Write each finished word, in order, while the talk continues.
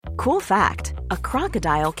Cool fact, a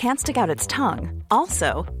crocodile can't stick out its tongue.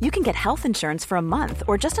 Also, you can get health insurance for a month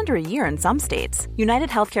or just under a year in some states. United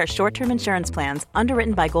Healthcare short-term insurance plans,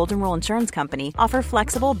 underwritten by Golden Rule Insurance Company, offer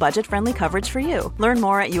flexible, budget-friendly coverage for you. Learn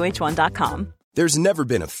more at uh1.com. There's never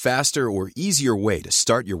been a faster or easier way to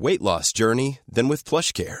start your weight loss journey than with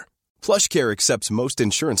PlushCare. PlushCare accepts most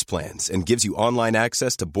insurance plans and gives you online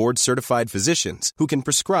access to board-certified physicians who can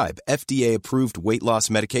prescribe FDA-approved weight loss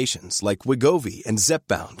medications like Wegovy and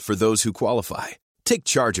Zepbound for those who qualify. Take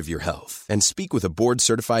charge of your health and speak with a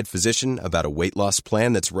board-certified physician about a weight loss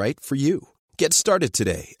plan that's right for you. Get started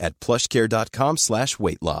today at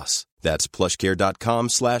plushcare.com/weight loss. That's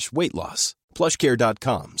plushcare.com/weight loss.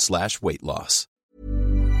 plushcare.com/weight loss.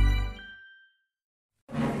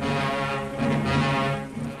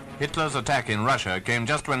 Hitler's attack in Russia came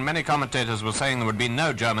just when many commentators were saying there would be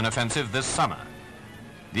no German offensive this summer.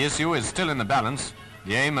 The issue is still in the balance,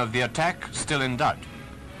 the aim of the attack still in doubt.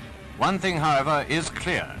 One thing, however, is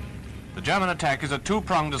clear. The German attack is a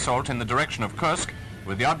two-pronged assault in the direction of Kursk,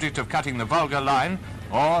 with the object of cutting the Volga line,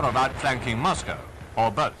 or of outflanking Moscow,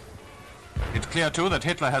 or both. It's clear, too, that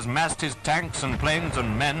Hitler has massed his tanks and planes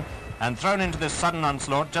and men and thrown into this sudden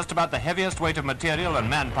onslaught just about the heaviest weight of material and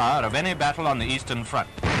manpower of any battle on the Eastern Front.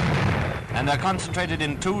 And they're concentrated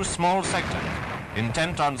in two small sectors,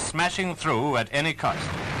 intent on smashing through at any cost.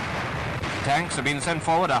 Tanks have been sent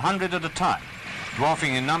forward 100 at a time,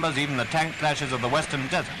 dwarfing in numbers even the tank clashes of the Western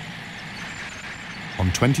Desert. On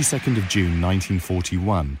 22nd of June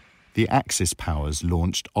 1941, the Axis powers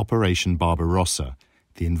launched Operation Barbarossa,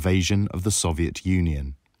 the invasion of the Soviet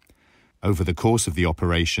Union. Over the course of the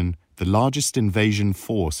operation, the largest invasion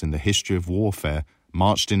force in the history of warfare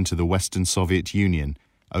marched into the Western Soviet Union,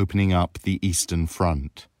 opening up the Eastern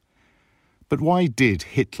Front. But why did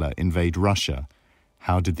Hitler invade Russia?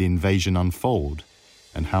 How did the invasion unfold?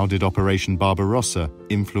 And how did Operation Barbarossa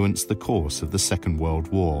influence the course of the Second World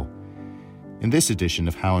War? In this edition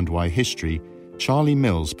of How and Why History, Charlie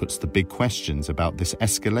Mills puts the big questions about this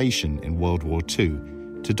escalation in World War II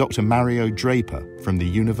to Dr. Mario Draper from the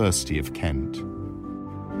University of Kent.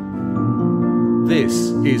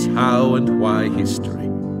 This is How and Why History.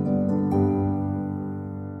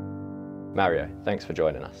 Mario, thanks for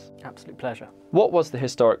joining us. Absolute pleasure. What was the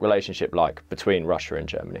historic relationship like between Russia and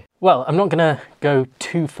Germany? Well, I'm not going to go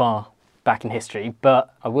too far back in history,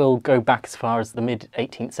 but I will go back as far as the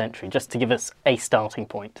mid-18th century, just to give us a starting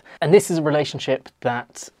point. And this is a relationship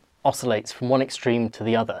that oscillates from one extreme to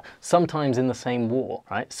the other, sometimes in the same war,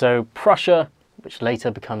 right? So Prussia, which later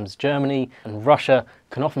becomes Germany, and Russia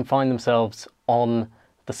can often find themselves on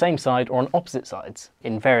the same side or on opposite sides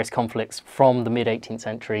in various conflicts from the mid-18th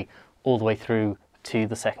century all the way through to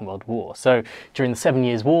the Second World War. So during the 7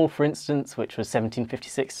 Years' War, for instance, which was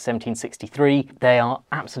 1756 to 1763, they are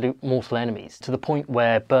absolute mortal enemies, to the point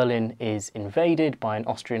where Berlin is invaded by an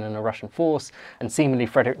Austrian and a Russian force, and seemingly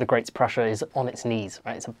Frederick the Great's Prussia is on its knees,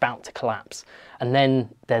 right? It's about to collapse. And then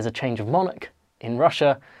there's a change of monarch in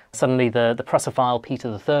Russia. Suddenly the Prussophile Peter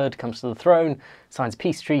III comes to the throne, signs a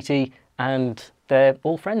peace treaty, and they're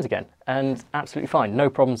all friends again, and absolutely fine, no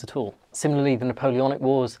problems at all. Similarly, the Napoleonic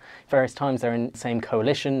Wars, various times they're in the same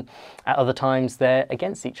coalition, at other times they're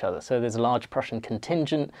against each other. So there's a large Prussian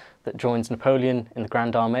contingent that joins Napoleon in the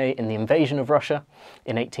Grande Armée in the invasion of Russia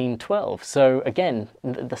in 1812. So again,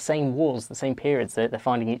 the same wars, the same periods, they're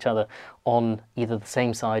finding each other on either the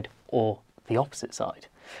same side or the opposite side.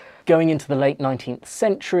 Going into the late 19th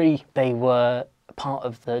century, they were part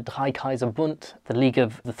of the Dreikaiserbund, the League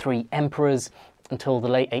of the Three Emperors, until the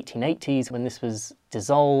late 1880s, when this was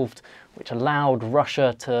dissolved, which allowed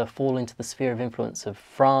Russia to fall into the sphere of influence of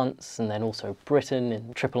France and then also Britain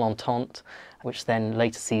in Triple Entente, which then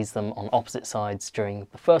later sees them on opposite sides during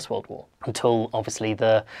the First World War, until obviously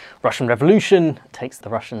the Russian Revolution takes the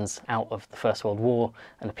Russians out of the First World War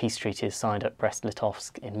and a peace treaty is signed at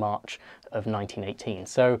Brest-Litovsk in March of 1918.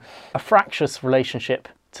 So a fractious relationship,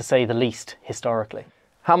 to say the least, historically.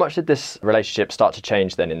 How much did this relationship start to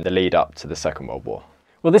change then in the lead up to the Second World War?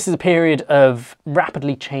 Well, this is a period of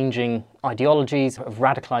rapidly changing ideologies, of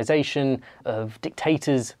radicalisation, of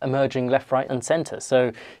dictators emerging left, right and centre.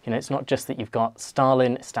 So, it's not just that you've got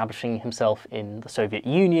Stalin establishing himself in the Soviet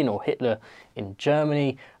Union or Hitler in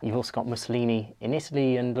Germany. You've also got Mussolini in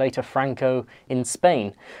Italy and later Franco in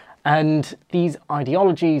Spain. And these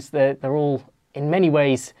ideologies, they're all in many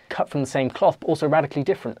ways cut from the same cloth, but also radically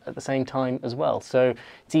different at the same time as well. So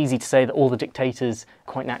it's easy to say that all the dictators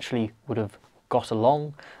quite naturally would have got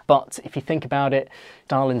along. But if you think about it,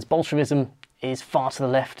 Stalin's Bolshevism is far to the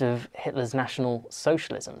left of Hitler's National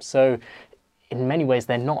Socialism. So in many ways,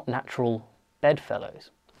 they're not natural bedfellows.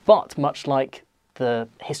 But much like the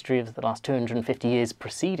history of the last 250 years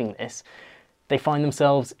preceding this, they find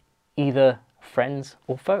themselves either friends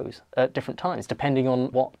or foes at different times, depending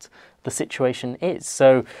on what the situation is.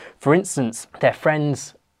 So, for instance, they're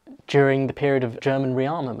friends during the period of German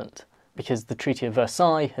rearmament, because the Treaty of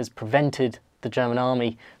Versailles has prevented the German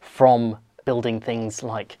army from building things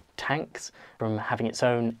like tanks, from having its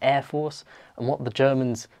own air force, and what the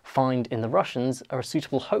Germans find in the Russians are a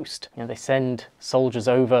suitable host. They send soldiers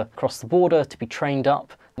over across the border to be trained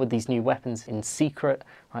up with these new weapons in secret,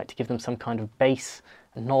 right, to give them some kind of base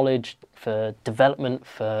knowledge for development,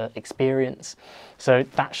 for experience. So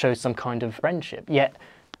that shows some kind of friendship. Yet,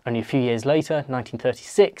 only a few years later,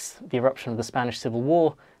 1936, the eruption of the Spanish Civil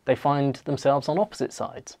War, they find themselves on opposite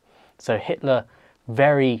sides. So Hitler,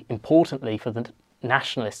 very importantly for the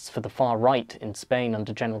nationalists, for the far right in Spain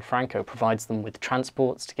under General Franco, provides them with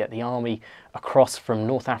transports to get the army across from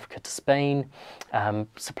North Africa to Spain,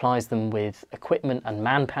 supplies them with equipment and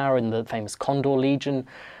manpower in the famous Condor Legion.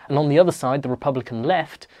 And on the other side, the Republican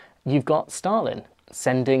left, you've got Stalin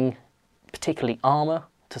sending particularly armour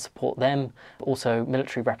to support them, but also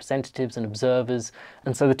military representatives and observers.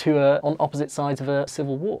 And so the two are on opposite sides of a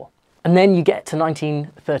civil war. And then you get to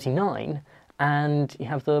 1939, and you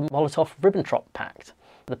have the Molotov-Ribbentrop Pact,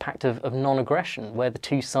 the Pact of non-aggression, where the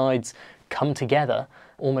two sides come together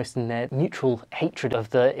almost in their mutual hatred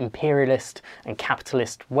of the imperialist and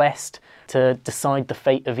capitalist West to decide the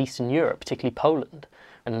fate of Eastern Europe, particularly Poland.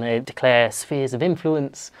 And they declare spheres of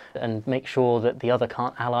influence and make sure that the other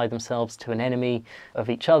can't ally themselves to an enemy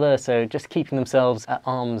of each other, so just keeping themselves at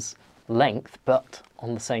arm's length, but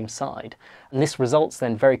on the same side. And this results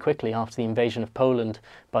then very quickly after the invasion of Poland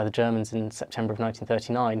by the Germans in September of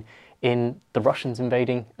 1939 in the Russians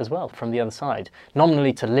invading as well from the other side,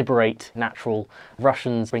 nominally to liberate natural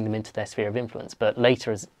Russians, bring them into their sphere of influence, but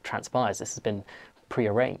later, as it transpires, this has been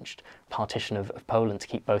pre-arranged partition of Poland to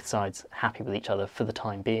keep both sides happy with each other for the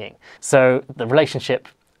time being. So the relationship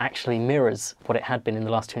actually mirrors what it had been in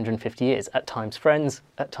the last 250 years, at times friends,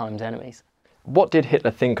 at times enemies. What did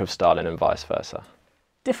Hitler think of Stalin and vice versa?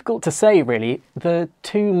 Difficult to say, really. The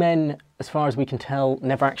two men, as far as we can tell,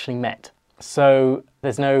 never actually met. So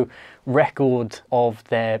there's no record of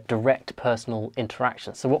their direct personal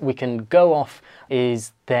interactions. So what we can go off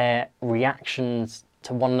is their reactions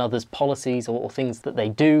to one another's policies or things that they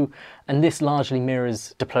do, and this largely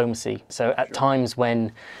mirrors diplomacy. So at times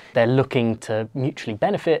when they're looking to mutually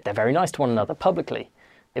benefit, they're very nice to one another publicly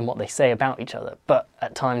in what they say about each other. But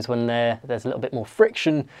at times when there's a little bit more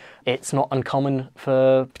friction, it's not uncommon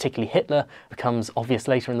for particularly Hitler, it becomes obvious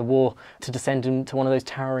later in the war, to descend into one of those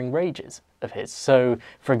towering rages of his. So,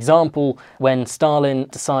 for example, when Stalin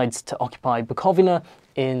decides to occupy Bukovina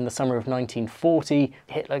in the summer of 1940,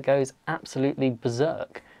 Hitler goes absolutely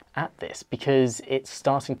berserk at this because it's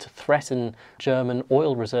starting to threaten German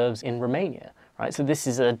oil reserves in Romania. Right? So this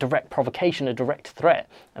is a direct provocation, a direct threat.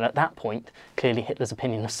 And at that point, clearly Hitler's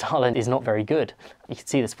opinion of Stalin is not very good. You can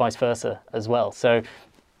see this vice versa as well. So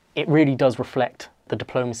it really does reflect the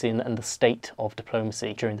diplomacy and the state of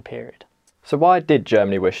diplomacy during the period. So why did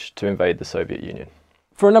Germany wish to invade the Soviet Union?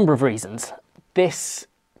 For a number of reasons. This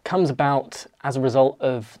comes about as a result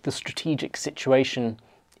of the strategic situation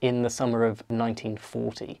in the summer of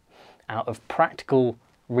 1940, out of practical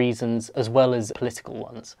reasons as well as political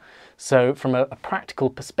ones. So from a practical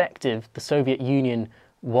perspective, the Soviet Union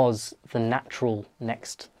was the natural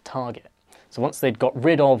next target. So once they'd got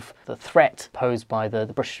rid of the threat posed by the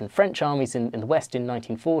British and French armies in the West in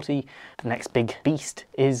 1940, the next big beast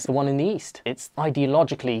is the one in the East. It's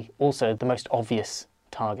ideologically also the most obvious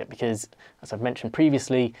target because, as I've mentioned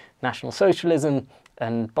previously, National Socialism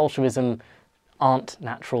and Bolshevism aren't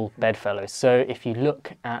natural bedfellows. So if you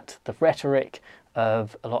look at the rhetoric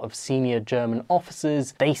of a lot of senior German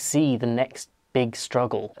officers, they see the next big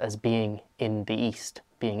struggle as being in the East,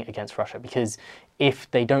 being against Russia, because if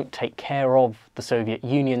they don't take care of the Soviet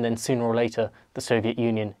Union, then sooner or later the Soviet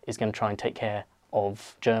Union is going to try and take care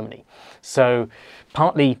of Germany. So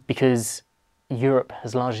partly because Europe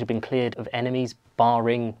has largely been cleared of enemies,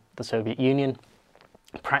 barring the Soviet Union,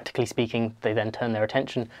 practically speaking, they then turn their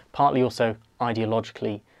attention, partly also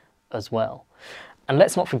ideologically as well. And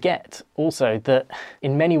let's not forget also that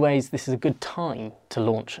in many ways this is a good time to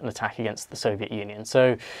launch an attack against the Soviet Union.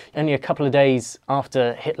 So only a couple of days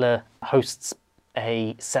after Hitler hosts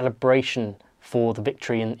a celebration for the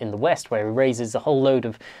victory in the West, where he raises a whole load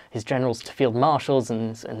of his generals to field marshals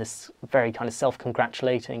and this very kind of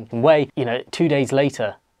self-congratulating way, 2 days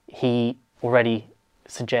later he already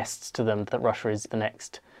suggests to them that Russia is the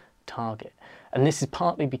next target. And this is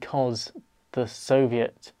partly because the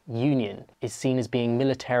Soviet Union is seen as being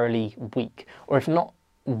militarily weak, or if not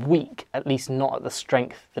weak, at least not at the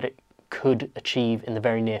strength that it could achieve in the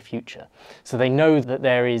very near future. So they know that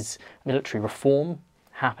there is military reform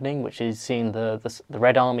happening, which is seeing the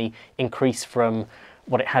Red Army increase from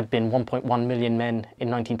what it had been 1.1 million men in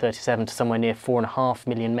 1937 to somewhere near 4.5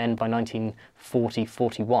 million men by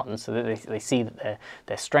 1940-41. So that they see that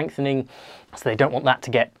they're strengthening. So they don't want that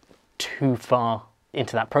to get too far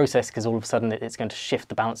into that process, because all of a sudden it's going to shift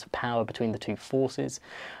the balance of power between the two forces.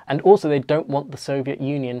 And also they don't want the Soviet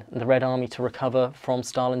Union and the Red Army to recover from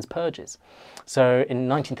Stalin's purges. So in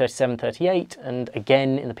 1937-38 and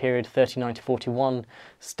again in the period 39-41,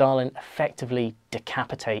 Stalin effectively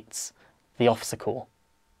decapitates the officer corps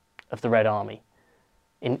of the Red Army.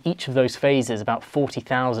 In each of those phases, about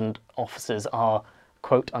 40,000 officers are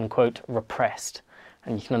quote-unquote repressed.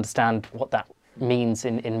 And you can understand what that means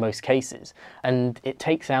in most cases. And it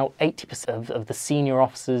takes out 80% of the senior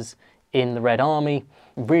officers in the Red Army,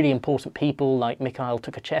 really important people like Mikhail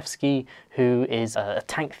Tukhachevsky, who is a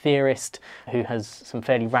tank theorist, who has some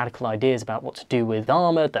fairly radical ideas about what to do with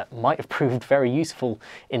armour that might have proved very useful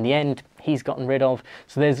in the end. He's gotten rid of.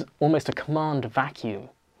 So there's almost a command vacuum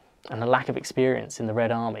and a lack of experience in the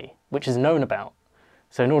Red Army, which is known about.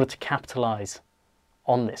 So in order to capitalise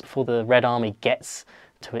on this, before the Red Army gets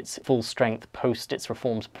to its full strength post its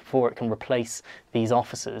reforms, before it can replace these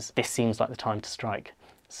officers, this seems like the time to strike.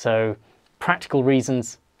 So practical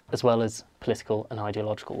reasons as well as political and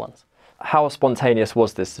ideological ones. How spontaneous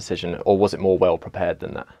was this decision, or was it more well prepared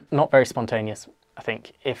than that? Not very spontaneous, I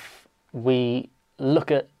think. If we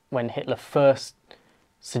look at when Hitler first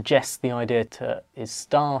suggests the idea to his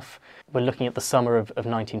staff, we're looking at the summer of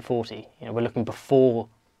 1940. We're looking before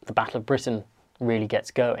the Battle of Britain really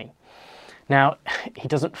gets going. Now, he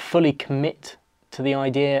doesn't fully commit to the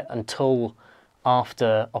idea until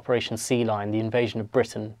after Operation Sea Lion. The invasion of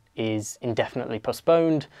Britain is indefinitely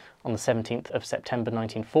postponed on the 17th of September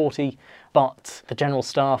 1940, but the General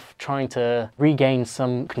Staff, trying to regain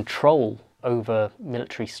some control over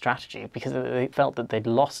military strategy, because they felt that they'd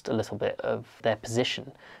lost a little bit of their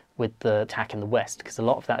position with the attack in the West, because a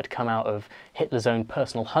lot of that had come out of Hitler's own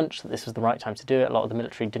personal hunch that this was the right time to do it. A lot of the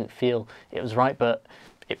military didn't feel it was right, but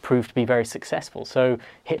it proved to be very successful. So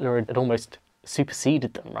Hitler had almost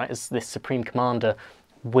superseded them, right, as this supreme commander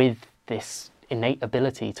with this innate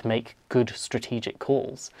ability to make good strategic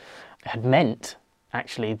calls. It had meant,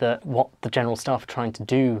 actually, that what the General Staff are trying to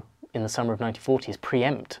do in the summer of 1940 is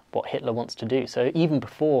preempt what Hitler wants to do. So even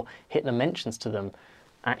before Hitler mentions to them,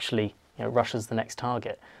 actually, Russia's the next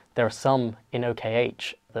target, there are some in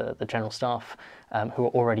OKH, the General Staff, who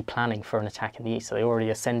are already planning for an attack in the east. So they already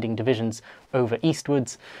are sending divisions over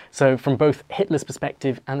eastwards. So from both Hitler's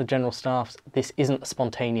perspective and the General Staff's, this isn't a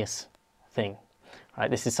spontaneous thing. Right?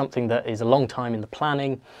 This is something that is a long time in the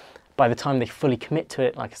planning. By the time they fully commit to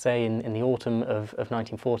it, like I say, in the autumn of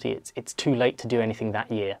 1940, it's too late to do anything that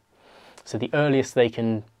year. So the earliest they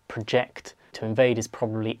can project to invade is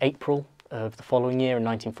probably April of the following year in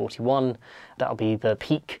 1941. That'll be the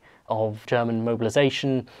peak of German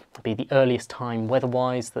mobilisation. It'll be the earliest time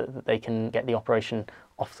weather-wise that they can get the operation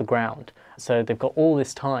off the ground. So they've got all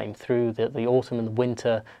this time through the autumn and the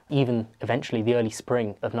winter, even eventually the early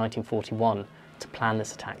spring of 1941, to plan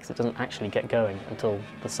this attack, because it doesn't actually get going until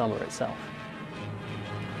the summer itself.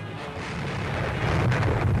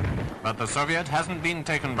 But the Soviet hasn't been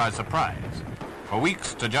taken by surprise. For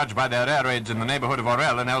weeks, to judge by their air raids in the neighborhood of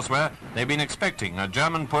Orel and elsewhere, they've been expecting a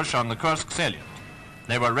German push on the Kursk salient.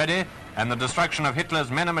 They were ready, and the destruction of Hitler's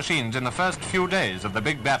men and machines in the first few days of the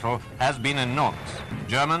big battle has been enormous.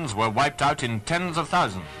 Germans were wiped out in tens of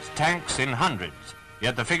thousands, tanks in hundreds,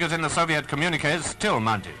 yet the figures in the Soviet communiques still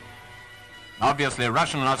mounted. Obviously,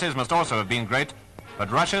 Russian losses must also have been great,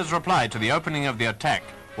 but Russia's reply to the opening of the attack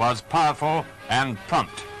was powerful and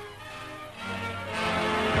prompt.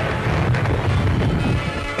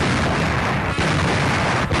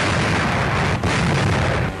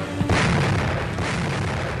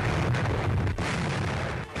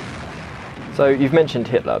 So you've mentioned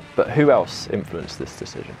Hitler, but who else influenced this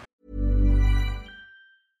decision?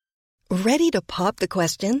 Ready to pop the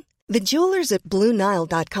question? The jewelers at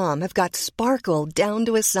BlueNile.com have got sparkle down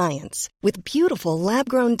to a science with beautiful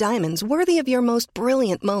lab-grown diamonds worthy of your most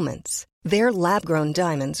brilliant moments. Their lab-grown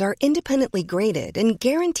diamonds are independently graded and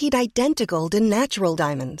guaranteed identical to natural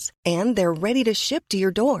diamonds, and they're ready to ship to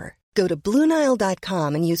your door. Go to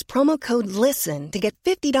BlueNile.com and use promo code LISTEN to get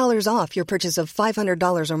 $50 off your purchase of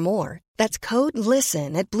 $500 or more. That's code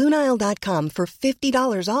LISTEN at BlueNile.com for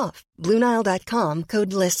 $50 off. BlueNile.com,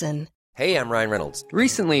 code LISTEN. Hey, I'm Ryan Reynolds.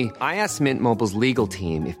 Recently, I asked Mint Mobile's legal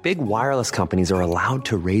team if big wireless companies are allowed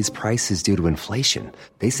to raise prices due to inflation.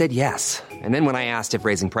 They said yes. And then when I asked if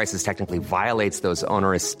raising prices technically violates those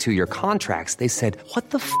onerous two-year contracts, they said, "What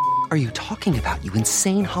the f*** are you talking about, you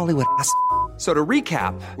insane Hollywood ass?" So to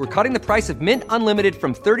recap, we're cutting the price of Mint Unlimited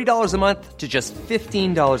from $30 a month to just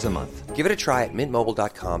 $15 a month. Give it a try at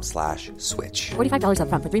mintmobile.com/switch. $45 up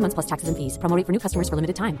front for 3 months plus taxes and fees. Promo rate for new customers for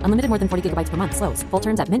limited time. Unlimited more than 40 gigabytes per month. Slows full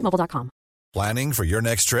terms at mintmobile.com. Planning for your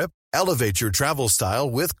next trip? Elevate your travel style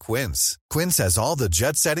with Quince. Quince has all the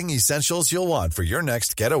jet-setting essentials you'll want for your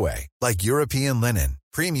next getaway, like European linen,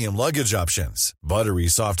 premium luggage options, buttery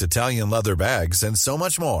soft Italian leather bags, and so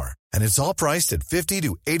much more. And it's all priced at 50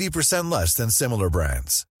 to 80% less than similar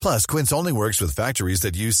brands. Plus, Quince only works with factories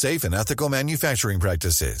that use safe and ethical manufacturing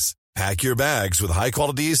practices. Pack your bags with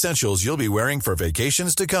high-quality essentials you'll be wearing for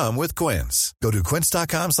vacations to come with Quince. Go to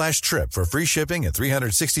quince.com/trip for free shipping and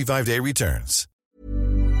 365-day returns.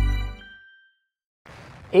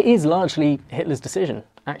 It is largely Hitler's decision,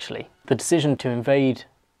 actually. The decision to invade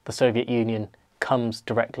the Soviet Union comes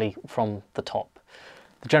directly from the top.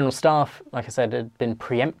 The General Staff, like I said, had been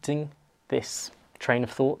preempting this train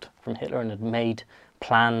of thought from Hitler and had made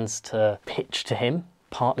plans to pitch to him,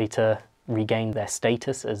 partly to regain their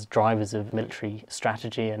status as drivers of military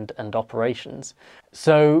strategy and operations.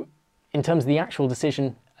 So in terms of the actual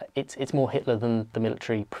decision, it's more Hitler than the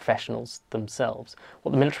military professionals themselves.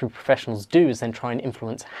 What the military professionals do is then try and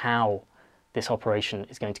influence how this operation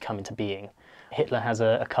is going to come into being. Hitler has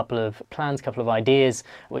a couple of plans, a couple of ideas,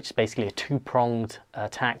 which is basically a two-pronged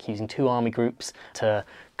attack using two army groups to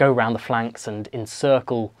go around the flanks and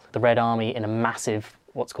encircle the Red Army in a massive,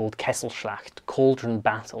 what's called Kesselschlacht, cauldron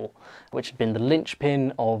battle, which had been the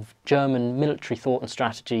linchpin of German military thought and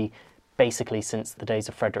strategy basically since the days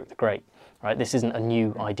of Frederick the Great. Right? This isn't a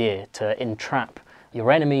new idea, to entrap your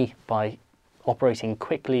enemy by operating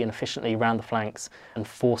quickly and efficiently around the flanks and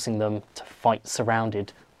forcing them to fight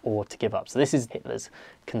surrounded or to give up. So this is Hitler's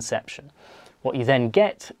conception. What you then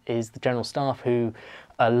get is the General Staff who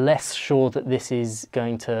are less sure that this is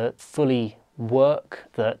going to fully work,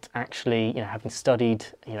 that actually, having studied,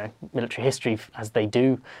 military history as they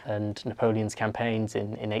do, and Napoleon's campaigns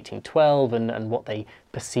in 1812 and what they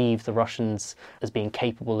perceive the Russians as being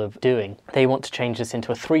capable of doing, they want to change this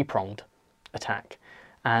into a three-pronged attack.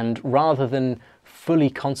 And rather than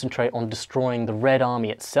fully concentrate on destroying the Red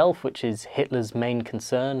Army itself, which is Hitler's main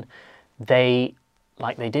concern, they,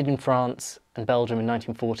 like they did in France and Belgium in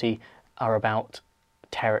 1940, are about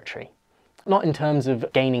territory. Not in terms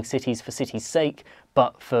of gaining cities for cities' sake,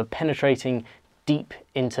 but for penetrating deep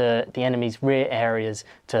into the enemy's rear areas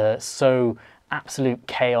to sow absolute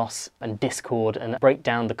chaos and discord and break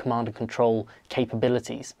down the command and control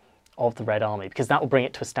capabilities of the Red Army, because that will bring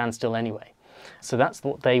it to a standstill anyway. So that's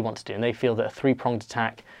what they want to do, and they feel that a three-pronged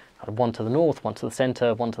attack, one to the north, one to the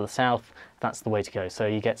centre, one to the south, that's the way to go. So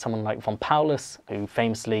you get someone like von Paulus, who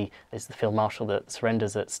famously is the field marshal that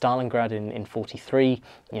surrenders at Stalingrad in 43.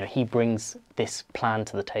 He brings this plan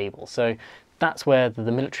to the table. So that's where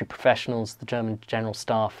the military professionals, the German General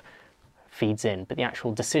Staff, feeds in. But the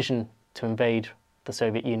actual decision to invade the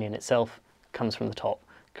Soviet Union itself comes from the top,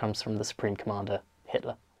 comes from the Supreme Commander,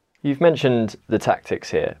 Hitler. You've mentioned the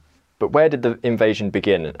tactics here, but where did the invasion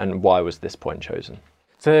begin and why was this point chosen?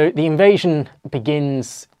 So the invasion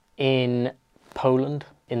begins in Poland,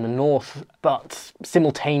 in the north, but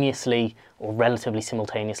simultaneously, or relatively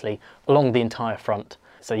simultaneously, along the entire front.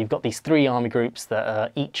 So you've got these three army groups that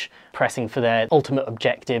are each pressing for their ultimate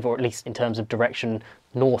objective, or at least in terms of direction,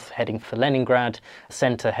 north heading for Leningrad,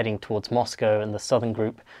 centre heading towards Moscow, and the southern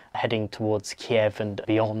group heading towards Kiev and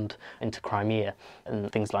beyond into Crimea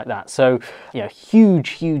and things like that. So,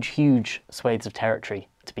 huge swathes of territory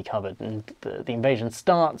to be covered. And the invasion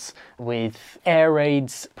starts with air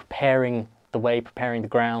raids, preparing the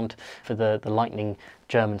ground for the lightning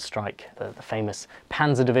German strike, the famous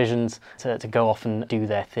Panzer divisions to go off and do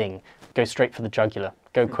their thing, go straight for the jugular,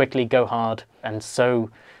 go quickly, go hard, and sow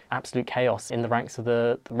absolute chaos in the ranks of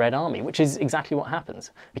the Red Army, which is exactly what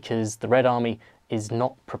happens, because the Red Army is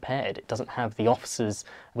not prepared. It doesn't have the officers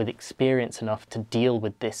with experience enough to deal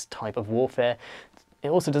with this type of warfare. It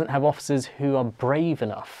also doesn't have officers who are brave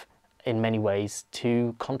enough in many ways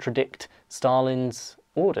to contradict Stalin's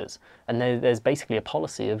orders. And there's basically a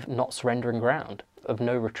policy of not surrendering ground, of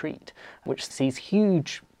no retreat, which sees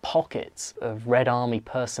huge pockets of Red Army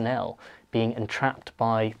personnel being entrapped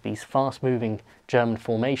by these fast-moving German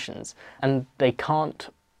formations, and they can't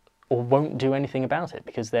or won't do anything about it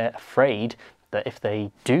because they're afraid that if they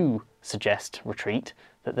do suggest retreat,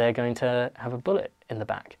 that they're going to have a bullet in the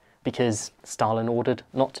back. because Stalin ordered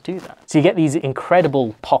not to do that. So you get these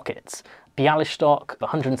incredible pockets. Bialystok,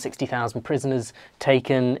 160,000 prisoners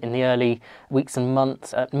taken in the early weeks and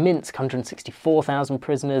months. At Minsk, 164,000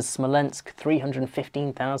 prisoners. Smolensk,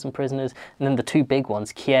 315,000 prisoners. And then the two big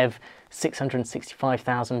ones, Kiev,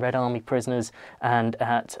 665,000 Red Army prisoners. And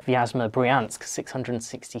at Vyazma, Bryansk,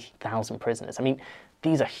 660,000 prisoners. I mean,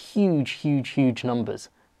 these are huge, huge, huge numbers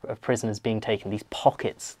of prisoners being taken, these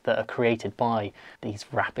pockets that are created by these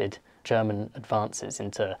rapid German advances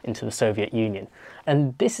into the Soviet Union.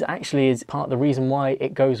 And this actually is part of the reason why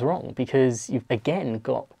it goes wrong, because you've again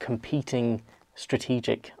got competing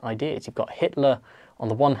strategic ideas. You've got Hitler on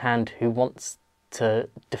the one hand, who wants to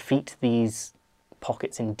defeat these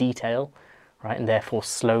pockets in detail, right, and therefore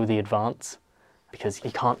slow the advance, because you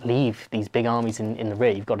can't leave these big armies in the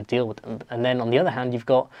rear, you've got to deal with them. And then on the other hand, you've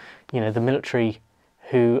got, the military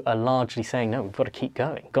who are largely saying, no, we've got to keep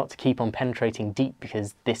going, got to keep on penetrating deep,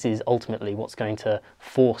 because this is ultimately what's going to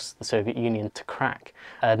force the Soviet Union to crack.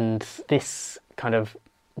 And this kind of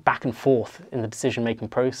back and forth in the decision-making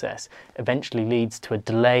process eventually leads to a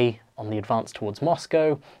delay on the advance towards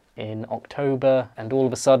Moscow in October, and all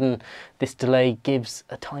of a sudden this delay gives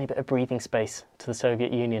a tiny bit of breathing space to the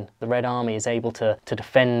Soviet Union. The Red Army is able to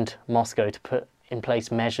defend Moscow, to put in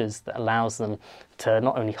place measures that allows them to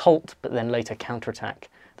not only halt, but then later counterattack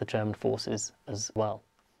the German forces as well.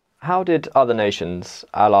 How did other nations,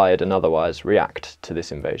 Allied and otherwise, react to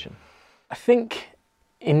this invasion? I think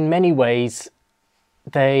in many ways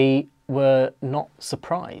they were not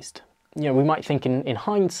surprised. We might think in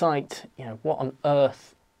hindsight, what on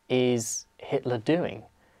earth is Hitler doing?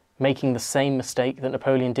 Making the same mistake that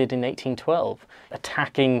Napoleon did in 1812,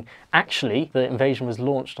 attacking. Actually, the invasion was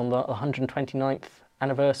launched on the 129th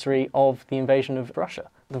anniversary of the invasion of Russia,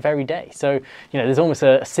 the very day. So, there's almost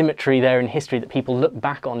a symmetry there in history that people look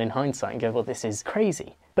back on in hindsight and go, well, this is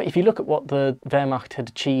crazy. But if you look at what the Wehrmacht had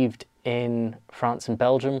achieved in France and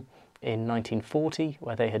Belgium in 1940,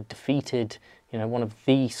 where they had defeated, one of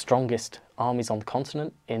the strongest armies on the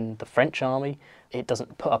continent in the French army. It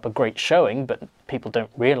doesn't put up a great showing, but people don't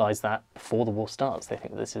realise that before the war starts. They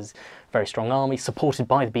think this is a very strong army, supported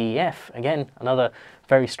by the BEF, again, another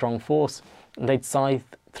very strong force, and they'd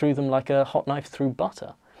scythe through them like a hot knife through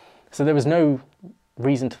butter. So there was no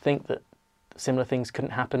reason to think that similar things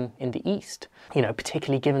couldn't happen in the East,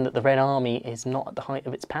 particularly given that the Red Army is not at the height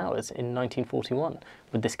of its powers in 1941,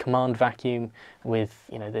 with this command vacuum, with,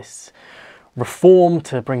 this reform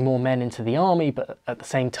to bring more men into the army, but at the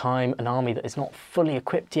same time an army that is not fully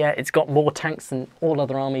equipped yet. It's got more tanks than all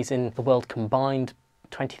other armies in the world combined,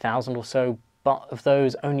 20,000 or so, but of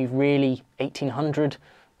those only really 1,800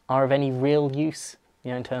 are of any real use,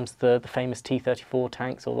 in terms of the famous T-34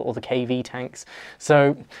 tanks or the KV tanks.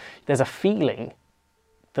 So there's a feeling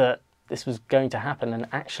that this was going to happen, and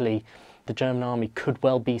actually the German army could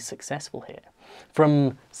well be successful here.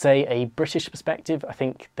 From, say, a British perspective, I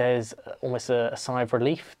think there's almost a sigh of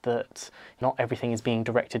relief that not everything is being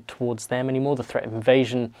directed towards them anymore. The threat of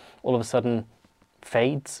invasion all of a sudden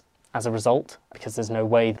fades as a result, because there's no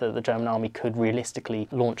way that the German army could realistically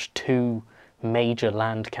launch two major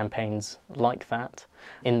land campaigns like that.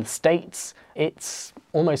 In the States, it's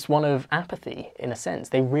almost one of apathy, in a sense.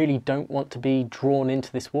 They really don't want to be drawn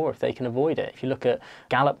into this war if they can avoid it. If you look at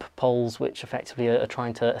Gallup polls, which effectively are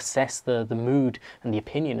trying to assess the mood and the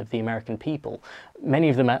opinion of the American people, many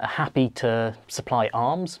of them are happy to supply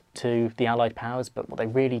arms to the Allied powers, but what they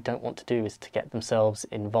really don't want to do is to get themselves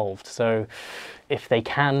involved. So if they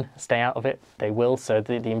can stay out of it, they will. So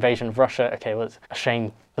the invasion of Russia, okay, well, it's a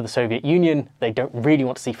shame for the Soviet Union. They don't really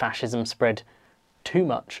want to see fascism spread too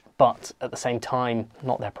much, but at the same time,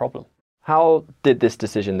 not their problem. How did this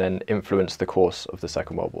decision then influence the course of the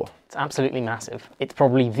Second World War? It's absolutely massive. It's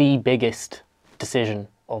probably the biggest decision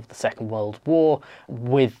of the Second World War,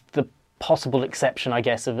 with the possible exception, I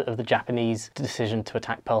guess, of the Japanese decision to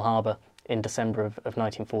attack Pearl Harbor in December of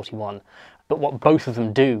 1941. But what both of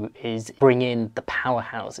them do is bring in the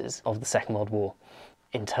powerhouses of the Second World War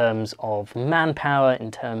in terms of manpower,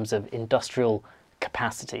 in terms of industrial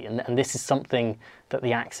capacity, and this is something that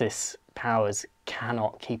the Axis powers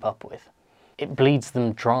cannot keep up with. It bleeds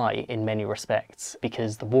them dry in many respects,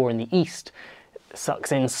 because the war in the East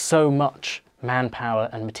sucks in so much manpower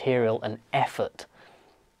and material and effort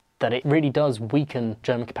that it really does weaken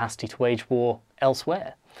German capacity to wage war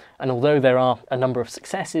elsewhere. And although there are a number of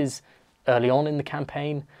successes early on in the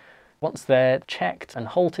campaign, once they're checked and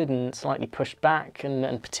halted and slightly pushed back,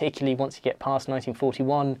 and particularly once you get past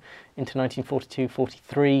 1941 into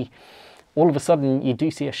 1942-43, all of a sudden you do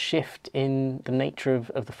see a shift in the nature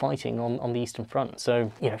of the fighting on the Eastern Front.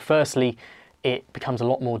 So, firstly, it becomes a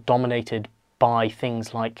lot more dominated by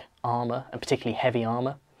things like armour, and particularly heavy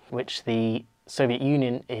armour, which the Soviet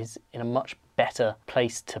Union is in a much better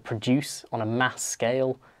place to produce on a mass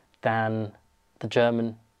scale than the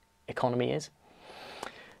German economy is.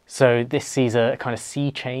 So this sees a kind of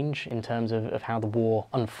sea change in terms of how the war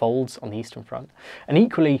unfolds on the Eastern Front. And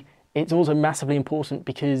equally, it's also massively important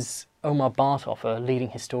because Omar Bartov, a leading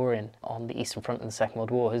historian on the Eastern Front in the Second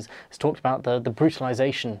World War, has talked about the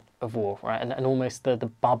brutalization of war, right, and almost the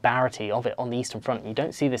barbarity of it on the Eastern Front. You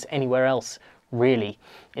don't see this anywhere else, really,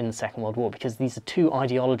 in the Second World War, because these are two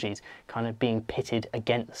ideologies kind of being pitted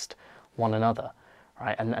against one another.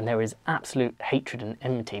 Right, and there is absolute hatred and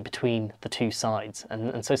enmity between the two sides.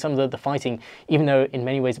 And so some of the fighting, even though in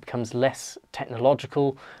many ways it becomes less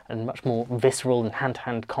technological and much more visceral and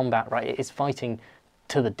hand-to-hand combat, right, it is fighting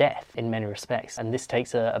to the death in many respects. And this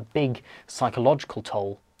takes a big psychological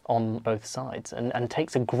toll on both sides and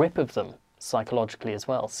takes a grip of them psychologically as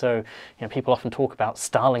well. So, people often talk about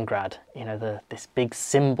Stalingrad, this big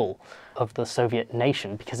symbol of the Soviet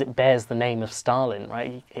nation because it bears the name of Stalin,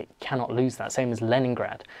 right? It cannot lose that, same as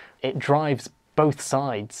Leningrad. It drives both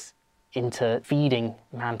sides into feeding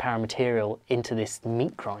manpower material into this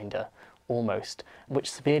meat grinder almost, which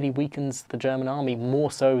severely weakens the German army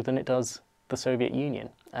more so than it does the Soviet Union.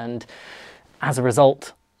 And as a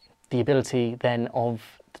result, the ability then of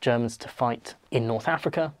the Germans to fight in North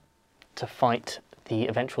Africa, to fight the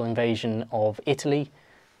eventual invasion of Italy,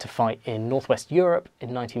 to fight in Northwest Europe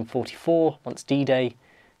in 1944, once D-Day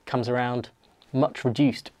comes around, much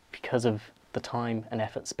reduced because of the time and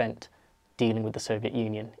effort spent dealing with the Soviet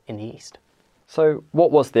Union in the East. So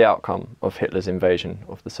what was the outcome of Hitler's invasion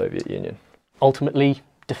of the Soviet Union? Ultimately,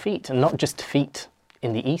 defeat, and not just defeat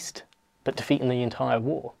in the East, but defeat in the entire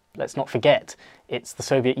war. Let's not forget, it's the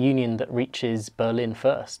Soviet Union that reaches Berlin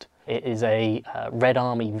first. It is a Red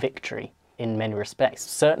Army victory in many respects.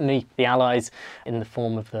 Certainly the Allies, in the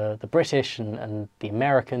form of the British and the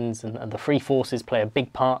Americans and the Free Forces, play a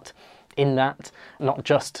big part in that, not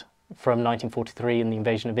just from 1943 and the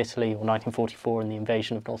invasion of Italy, or 1944 and the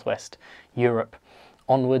invasion of Northwest Europe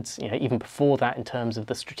onwards, even before that in terms of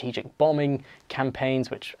the strategic bombing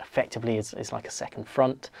campaigns, which effectively is like a second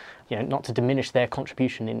front, not to diminish their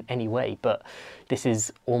contribution in any way, but this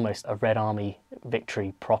is almost a Red Army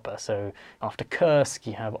victory proper. So after Kursk,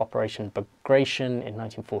 you have Operation Bagration in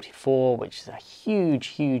 1944, which is a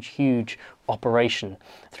huge operation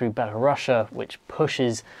through Belorussia, which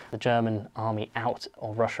pushes the German army out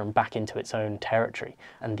of Russia and back into its own territory.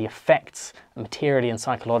 And the effects, materially and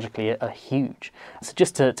psychologically, are huge. So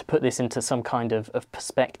just to put this into some kind of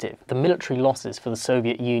perspective, the military losses for the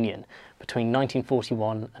Soviet Union between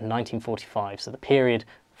 1941 and 1945, so the period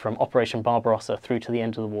from Operation Barbarossa through to the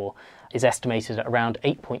end of the war, is estimated at around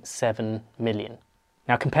 8.7 million.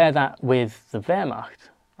 Now compare that with the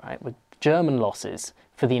Wehrmacht, right, with German losses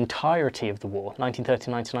for the entirety of the war,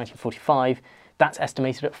 1939 to 1945, that's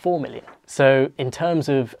estimated at 4 million. So in terms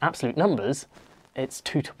of absolute numbers, it's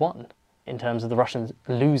 2 to 1 in terms of the Russians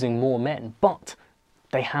losing more men, but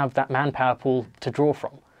they have that manpower pool to draw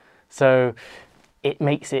from. So it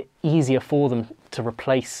makes it easier for them to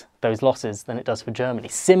replace those losses than it does for Germany.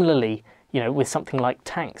 Similarly, with something like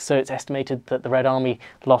tanks. So it's estimated that the Red Army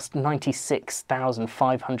lost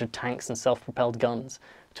 96,500 tanks and self-propelled guns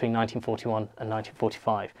between 1941 and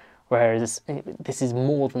 1945, whereas this is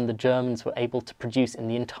more than the Germans were able to produce in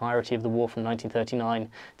the entirety of the war from 1939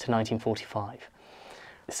 to 1945.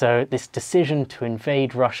 So this decision to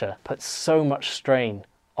invade Russia puts so much strain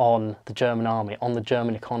on the German army, on the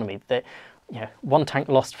German economy, that one tank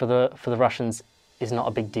lost for the Russians is not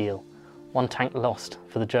a big deal. One tank lost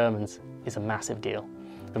for the Germans is a massive deal.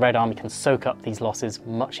 The Red Army can soak up these losses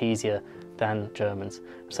much easier than Germans.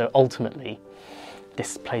 So ultimately,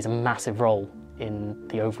 this plays a massive role in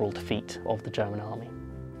the overall defeat of the German army.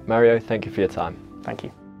 Mario, thank you for your time. Thank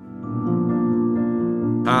you.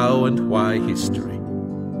 How and Why History.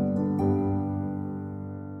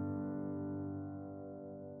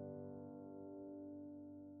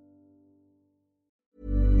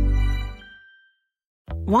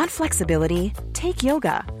 Want flexibility? Take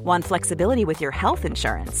yoga. Want flexibility with your health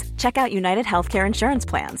insurance? Check out United Healthcare Insurance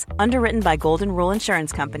Plans. Underwritten by Golden Rule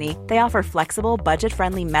Insurance Company, they offer flexible,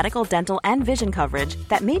 budget-friendly medical, dental, and vision coverage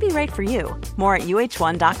that may be right for you. More at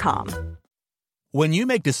uh1.com. When you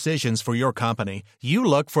make decisions for your company, you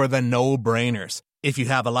look for the no-brainers. If you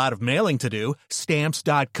have a lot of mailing to do,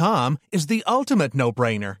 Stamps.com is the ultimate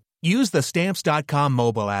no-brainer. Use the Stamps.com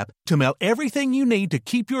mobile app to mail everything you need to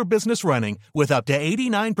keep your business running with up to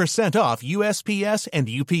 89% off USPS and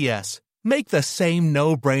UPS. Make the same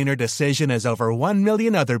no-brainer decision as over 1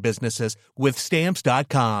 million other businesses with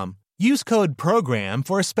Stamps.com. Use code PROGRAM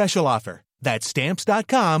for a special offer. That's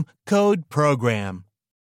Stamps.com, code PROGRAM.